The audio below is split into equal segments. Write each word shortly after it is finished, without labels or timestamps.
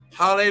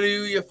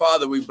Hallelujah,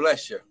 Father, we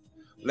bless you.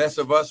 Less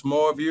of us,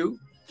 more of you.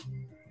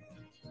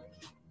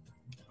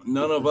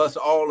 None of us,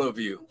 all of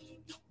you.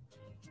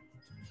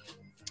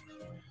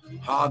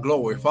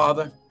 Glory,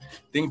 Father.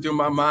 Think through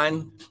my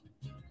mind.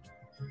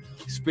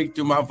 Speak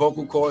through my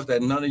vocal cords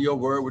that none of your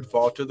word would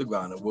fall to the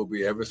ground. And we'll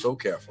be ever so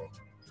careful.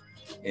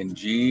 In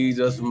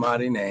Jesus'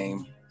 mighty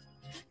name.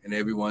 And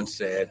everyone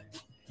said,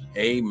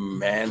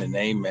 amen and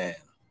amen.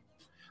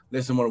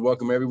 Listen, I want to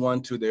welcome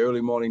everyone to the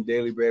Early Morning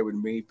Daily Bread with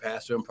me,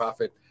 Pastor and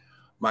Prophet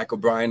Michael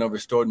Bryan of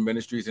Restored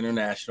Ministries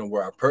International,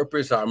 where our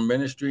purpose, our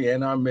ministry,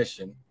 and our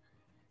mission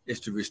is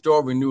to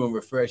restore, renew, and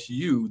refresh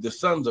you, the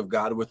sons of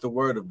God, with the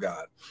word of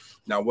God.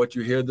 Now, what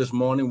you hear this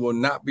morning will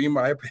not be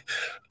my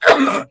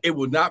it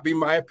will not be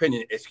my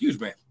opinion,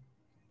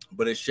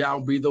 but it shall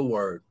be the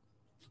word.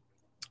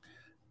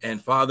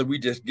 And Father, we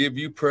just give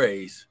you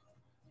praise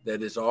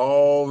that it's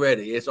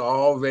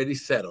already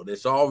settled.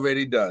 It's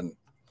already done.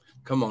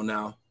 Come on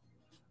now.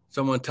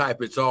 Someone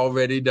type, it's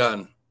already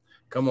done.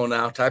 Come on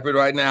now. Type it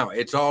right now.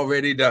 It's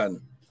already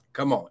done.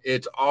 Come on.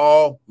 It's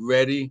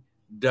already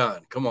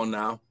done. Come on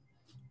now.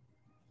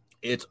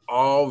 It's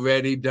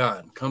already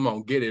done. Come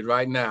on. Get it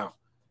right now.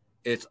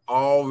 It's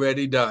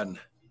already done.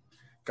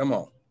 Come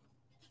on.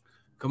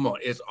 Come on.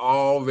 It's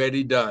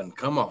already done.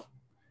 Come on.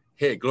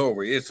 Hey,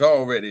 glory. It's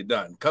already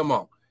done. Come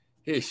on.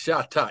 Hey,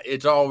 Shatta.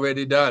 It's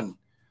already done.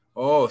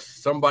 Oh,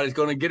 somebody's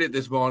going to get it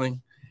this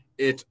morning.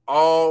 It's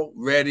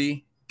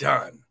already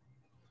done.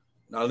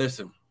 Now,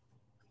 listen.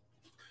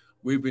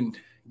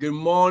 Good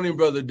morning,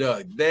 Brother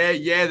Doug.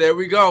 There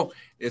we go.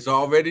 It's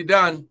already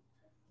done.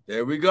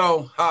 There we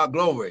go.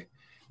 Glory.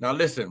 Now,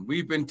 listen,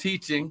 we've been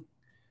teaching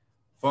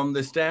from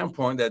the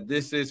standpoint that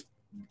this is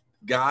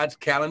God's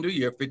calendar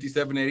year,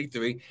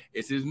 5783.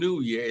 It's his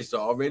new year. It's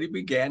already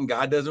began.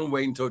 God doesn't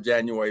wait until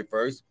January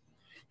 1st.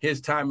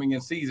 His timing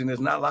and season is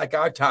not like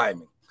our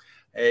timing.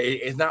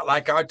 It's not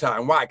like our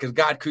time. Why? Because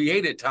God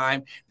created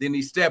time. Then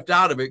he stepped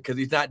out of it because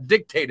he's not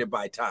dictated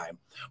by time.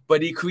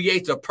 But he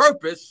creates a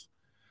purpose,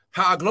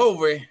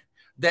 glory,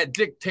 that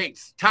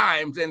dictates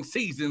times and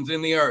seasons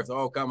in the earth.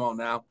 Oh, come on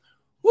now.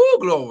 Woo,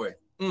 glory.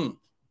 So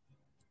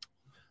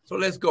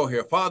let's go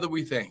here. Father,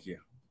 we thank you.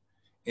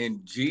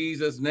 In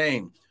Jesus'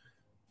 name.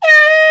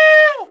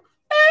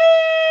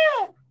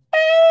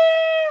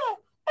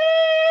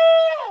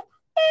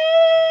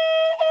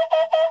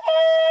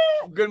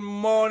 Good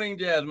morning,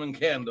 Jasmine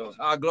Candles.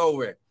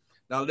 Glory.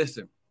 Now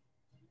listen,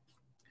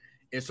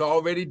 it's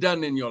already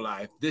done in your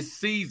life. This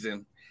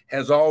season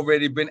has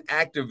already been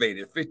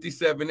activated.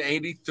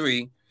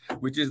 5783,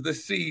 which is the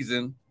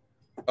season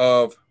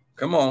of,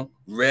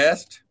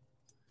 rest,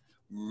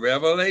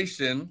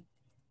 revelation,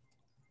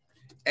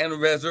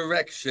 and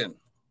resurrection.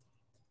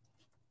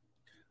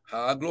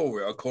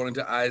 Glory, according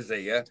to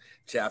Isaiah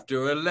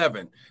chapter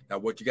 11. Now,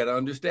 what you got to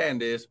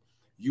understand is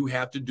you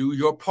have to do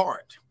your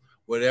part.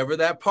 Whatever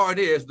that part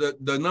is,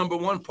 the number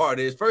one part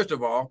is, first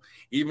of all,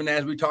 even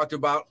as we taught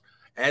about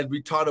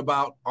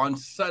on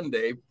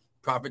Sunday,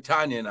 Prophet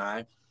Tanya and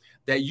I,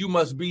 that you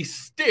must be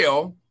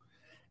still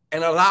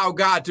and allow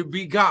God to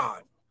be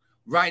God.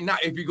 Right now,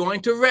 if you're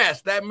going to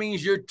rest, that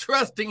means you're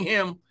trusting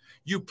him.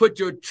 You put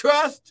your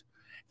trust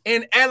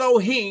in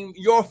Elohim,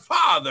 your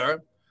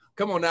Father.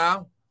 Come on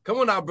now,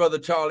 Brother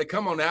Charlie.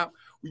 Come on now.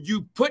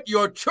 You put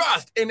your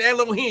trust in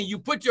Elohim. You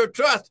put your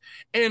trust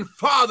in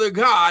Father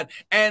God,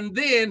 and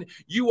then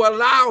you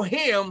allow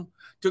him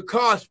to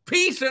cause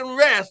peace and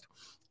rest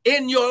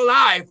in your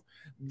life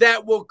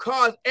that will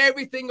cause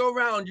everything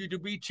around you to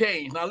be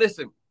changed. Now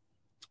listen,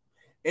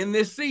 in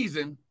this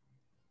season,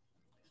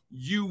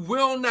 you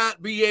will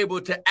not be able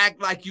to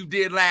act like you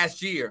did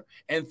last year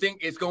and think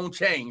it's going to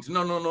change.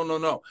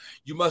 No.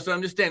 You must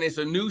understand it's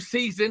a new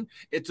season.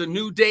 It's a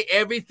new day.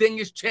 Everything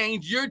is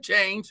changed. You're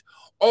changed.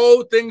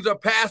 Old things are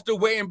passed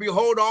away, and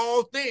behold,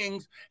 all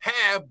things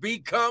have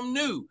become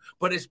new.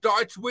 But it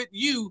starts with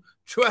you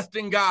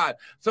trusting God.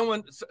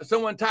 Someone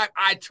type,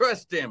 I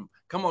trust him.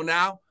 Come on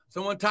now.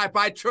 Someone type,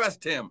 I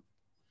trust him.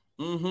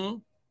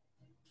 Come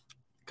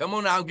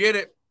on now, get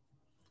it.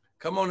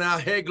 Come on now.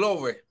 Hey,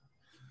 glory.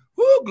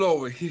 Woo,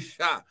 glory.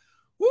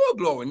 Woo,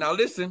 glory. Now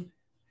listen,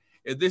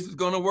 if this is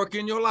going to work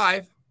in your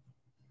life,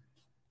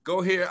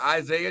 go here,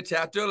 Isaiah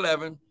chapter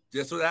 11,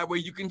 just so that way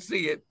you can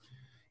see it.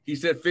 He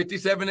said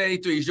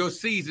 5783 is your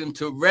season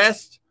to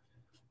rest,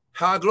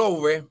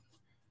 glory,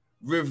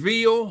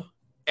 reveal,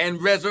 and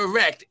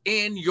resurrect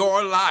in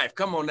your life.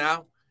 Come on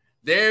now.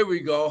 There we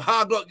go.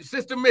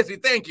 Sister Missy,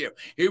 thank you.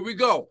 Here we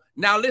go.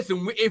 Now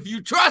listen, if you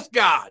trust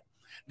God,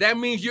 that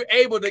means you're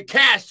able to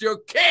cast your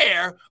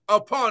care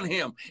upon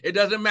him. It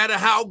doesn't matter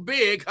how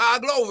big,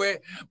 glory,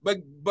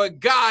 but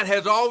God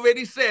has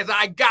already said,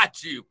 I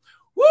got you.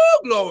 Woo,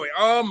 glory.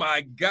 Oh,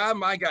 my God,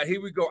 my God. Here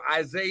we go.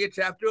 Isaiah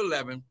chapter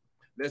 11.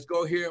 Let's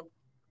go here.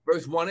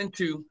 Verse 1 and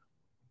 2.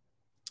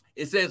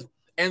 It says,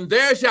 and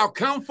there shall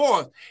come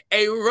forth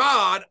a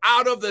rod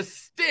out of the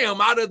stem,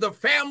 out of the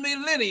family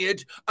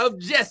lineage of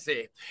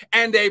Jesse,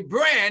 and a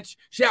branch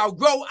shall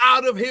grow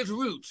out of his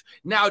roots.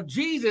 Now,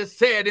 Jesus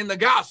said in the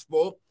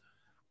gospel,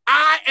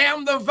 I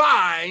am the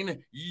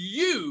vine,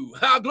 you,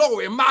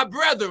 glory, my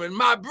brethren,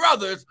 my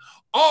brothers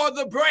are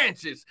the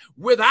branches.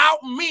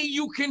 Without me,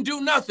 you can do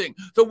nothing.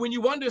 So when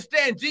you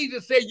understand,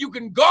 Jesus said you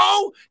can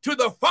go to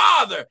the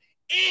Father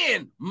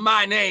in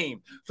my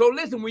name. So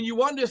listen, when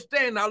you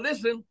understand, now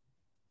listen,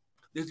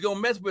 this is going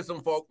to mess with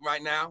some folk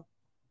right now.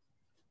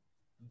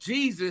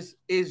 Jesus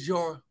is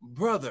your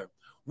brother.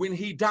 When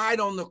he died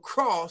on the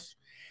cross,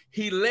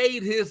 he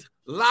laid his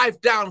life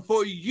down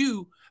for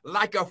you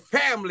like a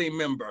family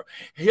member.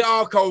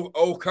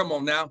 Come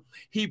on now.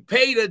 He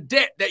paid a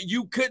debt that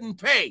you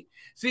couldn't pay.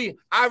 See,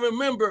 I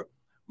remember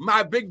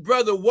my big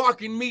brother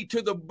walking me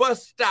to the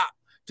bus stop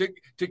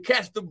to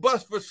catch the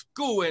bus for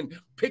school and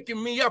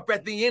picking me up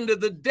at the end of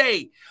the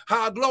day.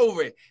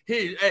 Glory.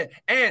 Hey,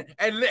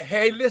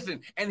 listen,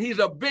 and he's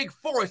a big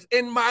force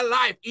in my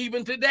life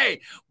even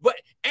today.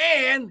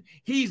 And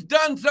he's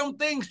done some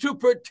things to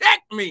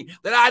protect me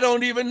that I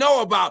don't even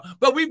know about.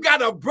 But we've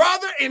got a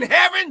brother in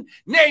heaven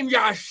named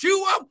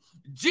Yeshua,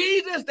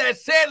 Jesus, that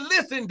said,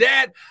 listen,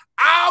 Dad,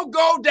 I'll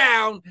go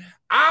down,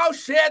 I'll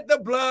shed the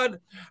blood,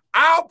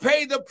 I'll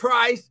pay the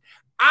price,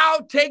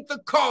 I'll take the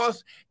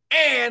cost,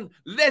 and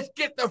let's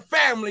get the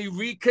family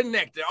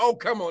reconnected. Oh,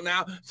 come on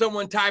now.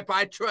 Someone type,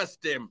 I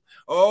trust him.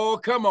 Oh,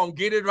 come on.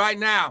 Get it right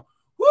now.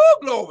 Woo,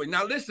 glory.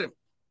 Now listen.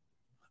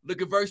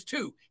 Look at verse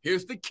 2.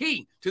 Here's the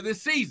key to the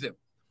season.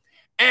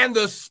 And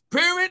the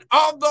Spirit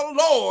of the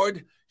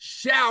Lord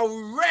shall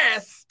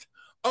rest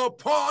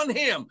upon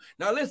him.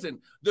 Now listen,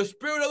 the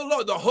Spirit of the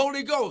Lord, the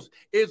Holy Ghost,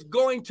 is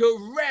going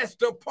to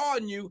rest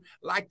upon you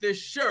like this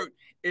shirt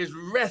is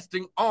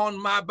resting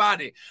on my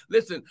body.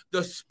 Listen,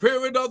 the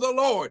Spirit of the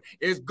Lord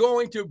is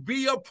going to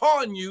be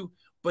upon you,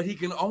 but he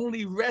can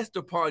only rest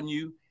upon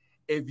you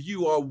if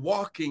you are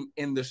walking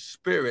in the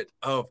spirit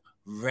of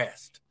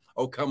rest.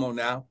 Oh, come on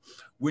now.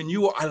 When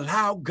you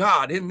allow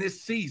God in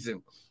this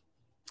season,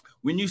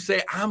 when you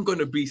say, I'm going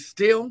to be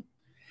still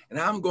and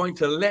I'm going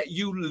to let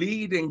you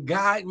lead and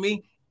guide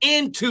me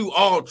into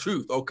all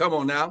truth. Oh, come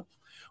on now.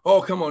 Oh,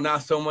 come on now,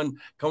 someone.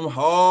 Come on.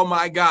 Oh,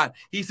 my God.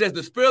 He says,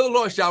 the Spirit of the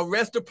Lord shall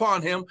rest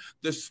upon him,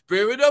 the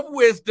Spirit of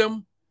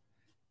wisdom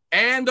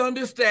and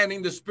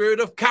understanding, the Spirit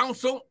of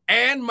counsel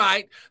and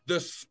might, the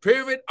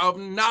Spirit of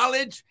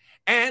knowledge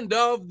and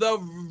of the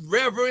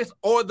reverence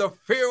or the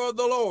fear of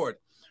the Lord.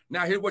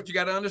 Now, here's what you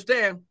got to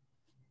understand.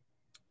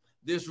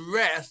 This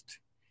rest,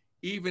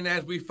 even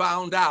as we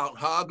found out,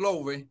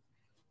 glory,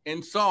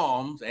 in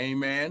Psalms,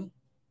 amen.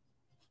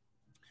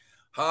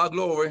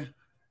 Glory.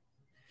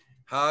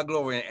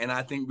 And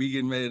I think we're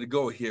getting ready to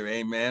go here.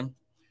 Amen.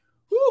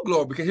 Woo,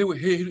 glory. Because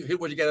here's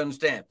what you got to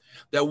understand.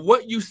 That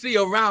what you see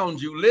around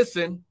you,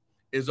 listen,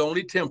 is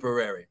only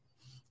temporary.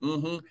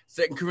 2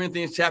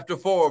 Corinthians chapter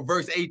 4,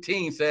 verse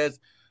 18 says,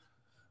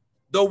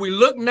 though we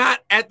look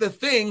not at the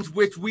things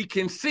which we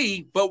can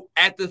see, but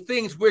at the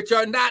things which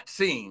are not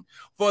seen.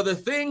 For the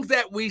things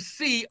that we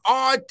see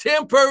are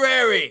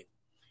temporary.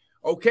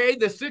 Okay,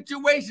 the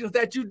situations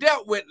that you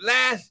dealt with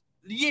last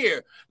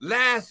year,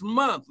 last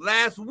month,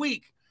 last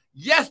week,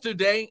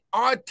 yesterday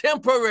are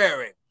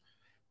temporary,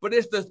 but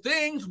it's the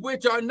things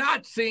which are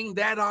not seen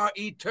that are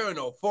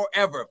eternal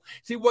forever.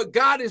 See, what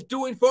God is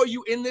doing for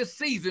you in this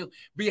season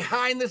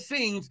behind the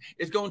scenes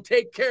is going to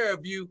take care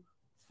of you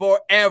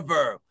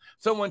forever.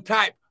 Someone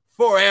type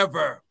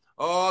forever.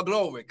 Oh,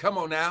 glory. Come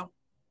on now.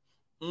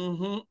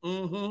 Come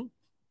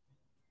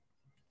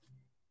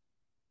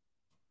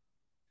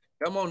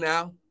on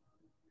now.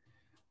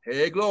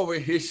 Hey,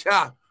 glory.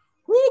 Hisha.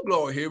 Woo,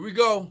 glory. Here we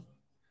go.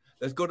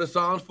 Let's go to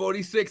Psalms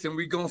 46, and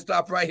we're going to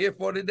stop right here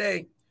for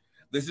today.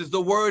 This is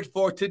the word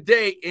for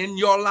today in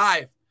your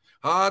life.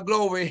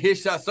 Glory.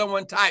 Hisha.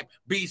 Someone type,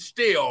 be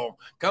still.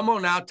 Come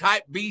on now.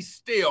 Type, be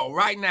still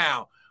right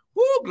now.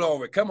 Woo,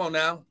 glory. Come on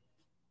now.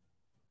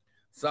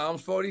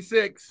 Psalms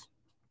 46.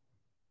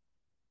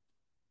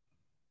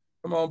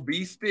 Come on,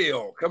 be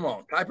still. Come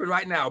on. Type it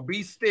right now.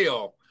 Be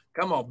still.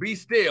 Come on, be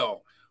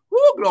still.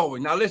 Woo, glory.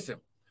 Now listen.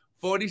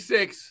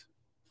 46.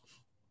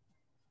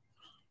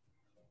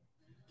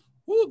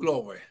 Woo,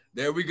 glory.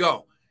 There we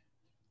go.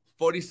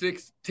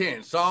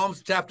 46:10.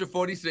 Psalms chapter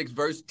 46,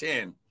 verse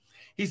 10.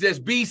 He says,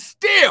 be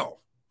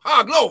still.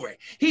 Glory.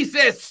 He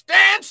says,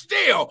 stand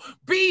still.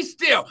 Be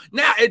still.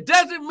 Now, it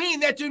doesn't mean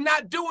that you're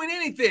not doing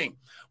anything,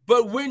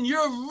 but when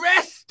you're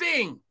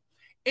resting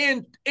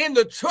in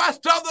the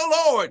trust of the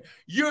Lord,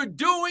 you're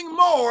doing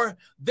more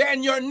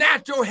than your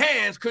natural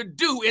hands could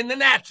do in the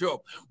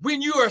natural.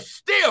 When you are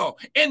still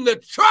in the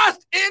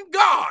trust in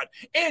God,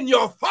 in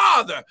your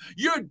Father,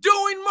 you're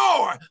doing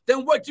more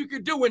than what you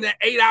could do in an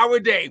 8-hour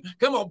day.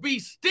 Come on, be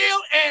still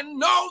and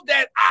know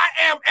that I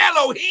am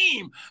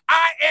Elohim.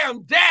 I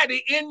am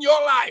Daddy in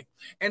your life,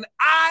 and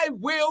I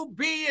will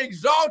be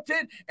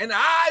exalted, and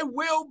I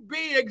will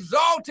be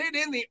exalted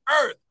in the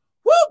earth.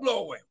 Woo,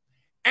 glory.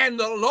 And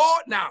the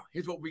Lord, now,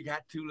 here's what we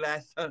got to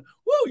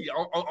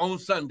on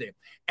Sunday.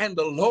 And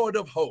the Lord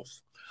of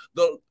hosts,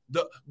 the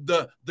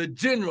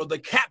general, the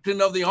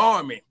captain of the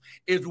army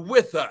is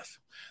with us.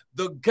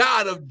 The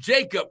God of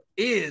Jacob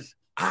is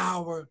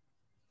our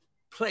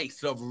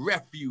place of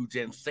refuge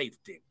and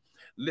safety.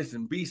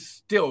 Listen, be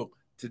still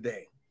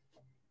today.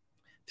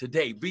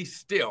 Today, be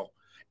still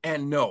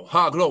and know.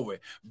 Glory.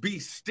 Be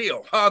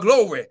still.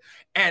 Glory.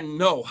 And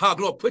know.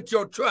 Glory. Put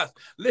your trust.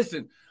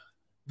 Listen,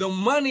 the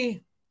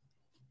money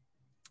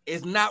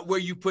is not where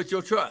you put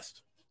your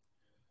trust.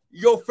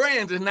 Your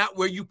friends is not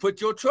where you put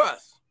your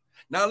trust.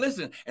 Now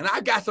listen, and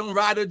I got some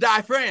ride or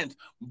die friends,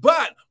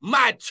 but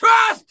my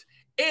trust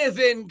is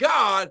in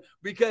God,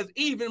 because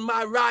even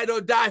my ride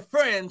or die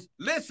friends,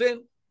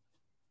 listen,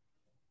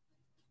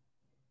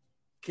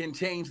 can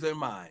change their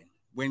mind.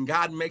 When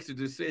God makes a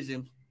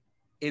decision,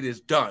 it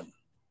is done.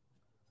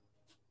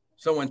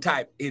 Someone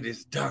type, it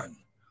is done.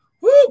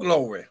 Woo,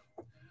 glory.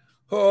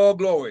 Oh,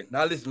 glory.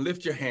 Now listen,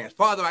 lift your hands.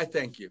 Father, I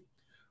thank you.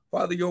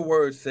 Father, your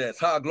word says,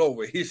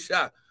 glory. He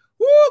shot.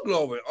 Woo,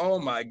 glory. Oh,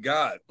 my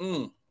God.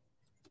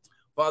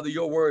 Father,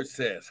 your word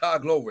says,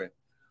 glory.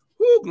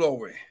 Woo,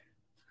 glory.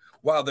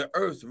 While the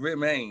earth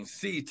remains,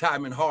 seed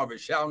time and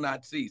harvest shall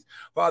not cease.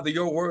 Father,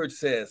 your word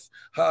says,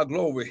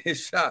 glory. He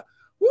shot.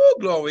 Woo,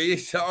 glory.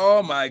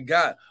 Oh, my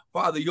God.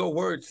 Father, your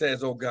word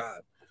says, oh,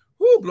 God.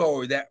 Woo,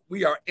 glory, that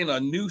we are in a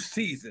new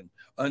season,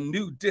 a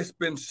new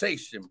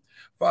dispensation.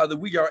 Father,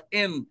 we are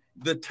in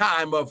the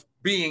time of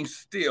being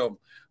still.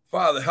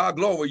 Father,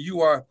 glory,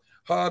 you are,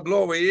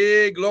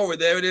 glory, glory.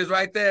 There it is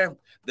right there.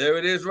 There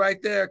it is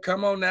right there.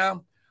 Come on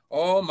now.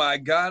 Oh, my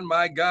God,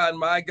 my God,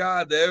 my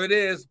God. There it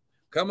is.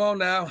 Come on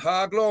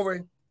now.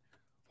 Glory.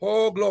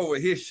 Oh,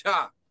 glory. His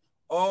shot.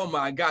 Oh,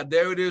 my God.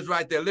 There it is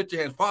right there. Lift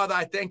your hands. Father,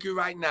 I thank you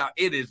right now.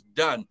 It is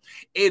done.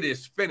 It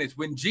is finished.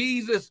 When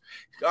Jesus,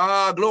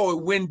 glory,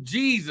 when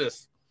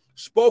Jesus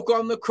spoke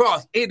on the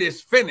cross, it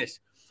is finished.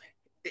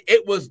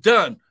 It was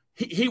done.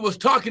 He was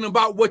talking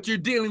about what you're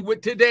dealing with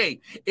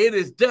today. It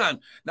is done.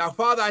 Now,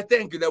 Father, I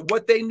thank you that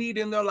what they need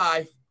in their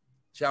life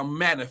shall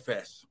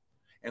manifest.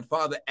 And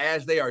Father,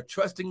 as they are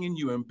trusting in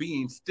you and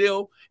being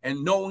still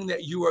and knowing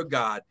that you are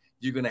God,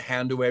 you're going to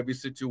handle every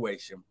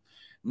situation.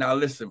 Now,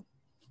 listen.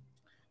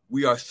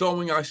 We are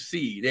sowing our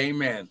seed,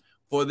 amen,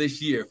 for this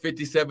year,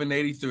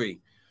 5783.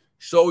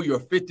 Sow your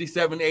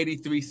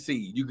 5783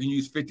 seed. You can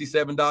use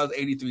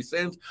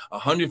 $57.83,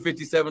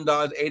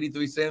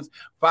 $157.83,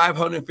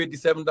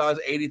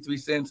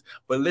 $557.83.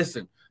 But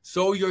listen,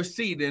 sow your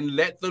seed and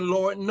let the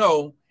Lord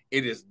know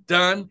it is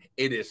done,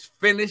 it is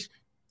finished.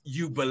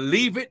 You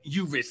believe it,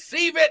 you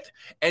receive it,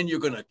 and you're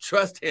going to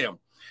trust him.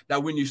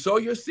 Now, when you sow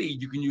your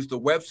seed, you can use the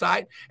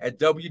website at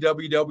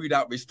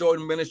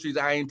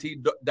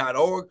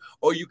www.restoredministriesint.org,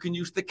 or you can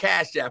use the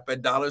Cash App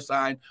at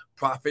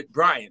 $Prophet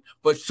Brian.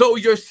 But sow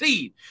your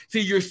seed. See,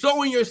 you're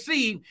sowing your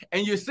seed,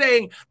 and you're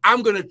saying,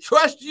 I'm going to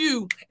trust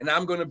you, and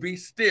I'm going to be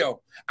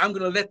still. I'm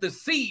going to let the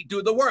seed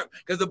do the work,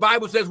 because the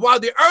Bible says, while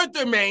the earth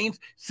remains,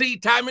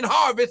 seed time and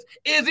harvest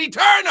is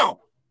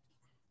eternal.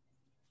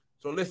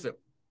 So listen.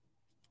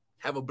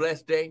 Have a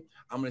blessed day.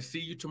 I'm going to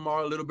see you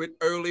tomorrow a little bit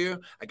earlier.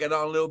 I got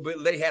on a little bit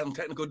late, had some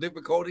technical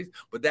difficulties,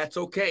 but that's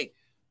okay.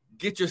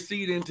 Get your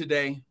seed in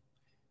today.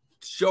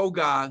 Show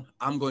God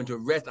I'm going to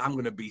rest. I'm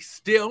going to be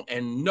still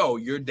and know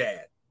your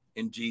dad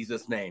in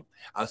Jesus' name.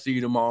 I'll see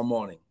you tomorrow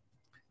morning,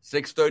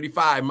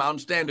 6:35 Mountain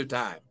Standard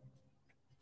Time.